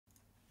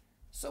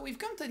So we've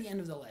come to the end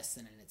of the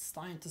lesson and it's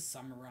time to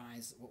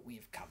summarize what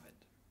we've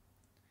covered.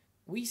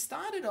 We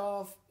started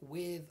off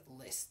with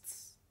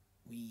lists.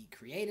 We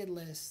created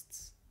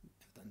lists,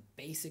 have done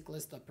basic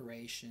list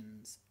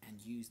operations,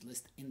 and used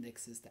list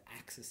indexes to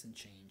access and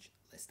change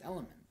list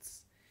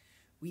elements.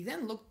 We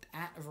then looked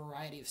at a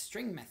variety of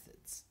string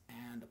methods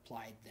and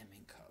applied them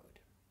in code.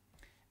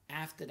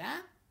 After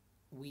that,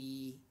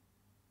 we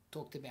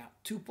talked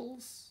about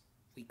tuples.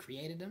 We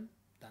created them,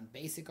 done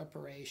basic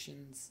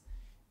operations,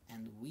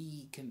 and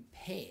we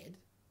compared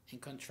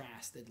and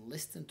contrasted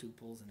lists and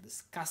tuples and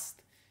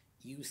discussed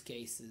use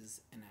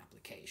cases and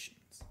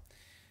applications.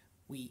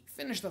 We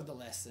finished off the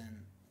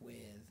lesson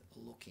with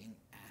looking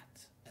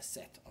at a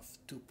set of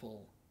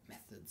tuple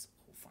methods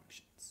or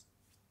functions.